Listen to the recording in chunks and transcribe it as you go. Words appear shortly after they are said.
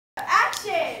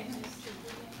Action!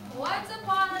 Once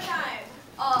upon a time,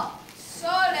 a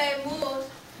Soleil moose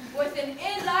with an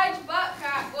enlarged butt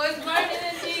crack was born in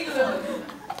an igloo.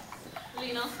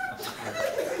 Lena.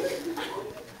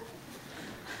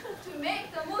 To make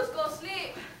the moose go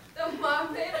sleep, the mom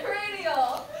played the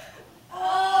radio.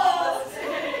 Oh,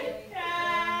 say,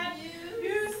 can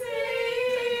you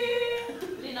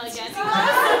see? Lena again.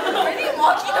 Are they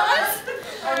mocking us?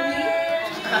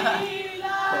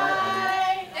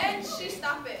 Then she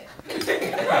stopped it.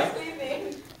 Sleeping.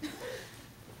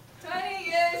 20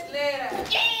 years later.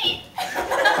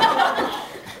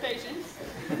 Patience.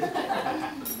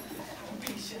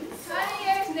 20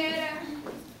 years later,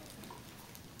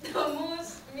 the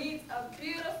moose meets a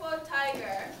beautiful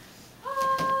tiger.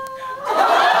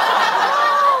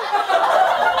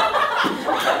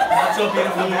 Not so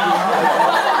beautiful now.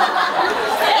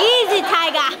 Easy,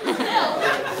 tiger.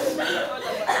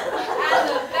 And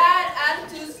a bad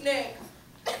attitude snake.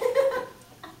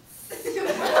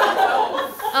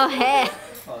 Oh, hey.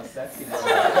 Oh, sexy. The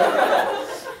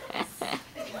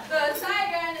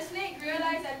tiger and the snake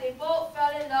realized that they both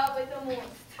fell in love with the moose.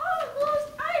 Oh, moose,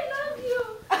 I love you.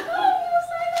 Oh,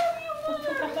 moose, I love you more.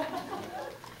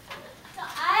 So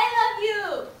I love you.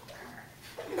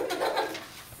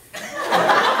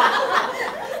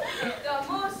 The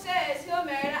moose says he'll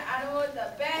marry the animal with the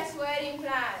best wedding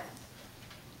plan.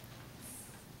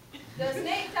 The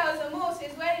snake tells the moose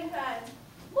his wedding plan.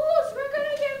 Moose, we're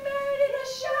gonna get married in a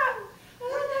shop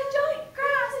with a joint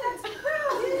grass that's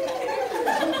brown.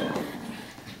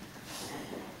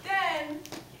 Then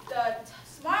the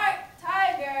smart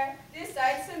tiger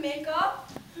decides to make a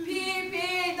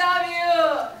PPW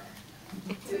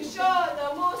to show the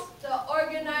moose the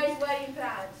organized wedding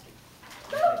plans.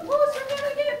 Look, moose, we're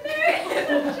gonna get married in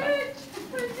a church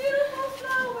with beautiful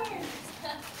flowers.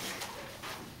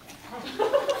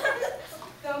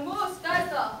 The moose does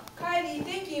the kindly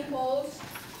thinking pose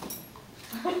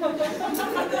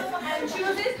and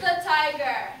chooses the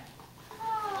tiger.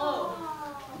 Oh.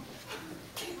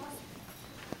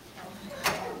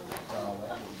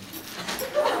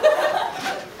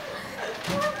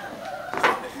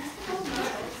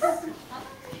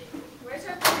 Where's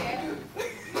her bouquet?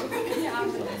 Yeah, I'm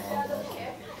gonna sell the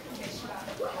bouquet.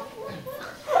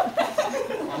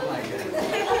 Oh my goodness.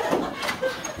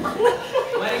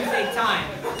 Weddings take time.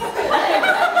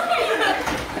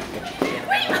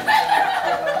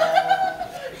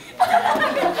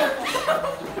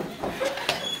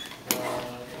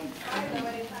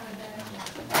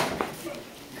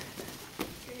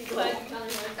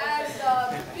 As the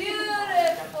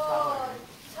beautiful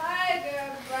tiger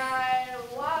bride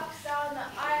walks down the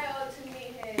aisle to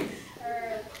meet her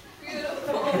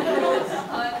beautiful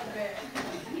husband,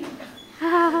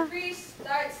 the priest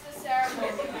starts the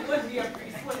ceremony. Would be a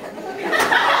priest, wouldn't it?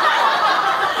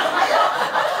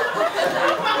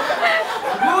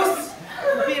 Moose,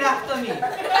 repeat after me.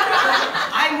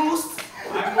 I moose.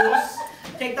 I moose.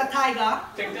 Take the tiger.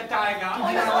 Take the tiger. To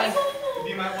be my wife. To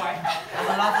be my wife. I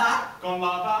don't love her. Con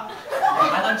love her.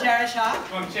 I don't cherish her.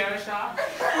 Con cherish her.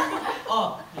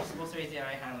 Oh, you're supposed to raise your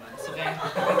right hand, man. It's okay.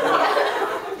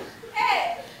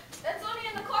 Hey, that's only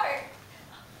in the court.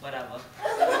 Whatever.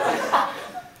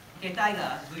 Okay,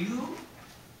 tiger, do you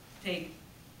take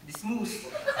this moose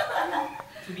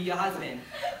to be your husband?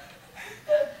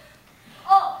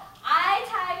 Oh, I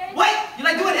tiger. Wait! You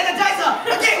like doing energizer!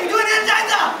 Okay, we're doing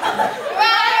energizer! Run,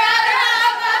 run,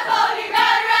 run, my pony,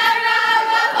 run, run, run,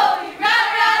 my pony, run,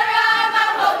 run, run, my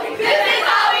pony. This is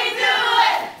how we do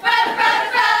it. Run, run,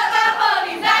 run, my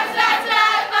pony, snap, snap,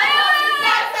 snap, my pony,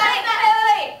 snap, snap, snap.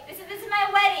 Wait. This is my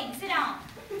wedding. Sit down.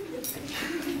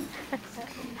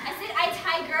 I said I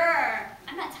tiger.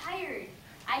 I'm not tired.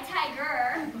 I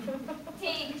tiger.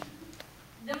 Take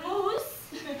the moose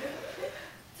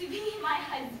to be my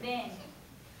husband.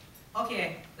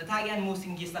 Okay, the tiger and moose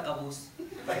can kiss like a goose.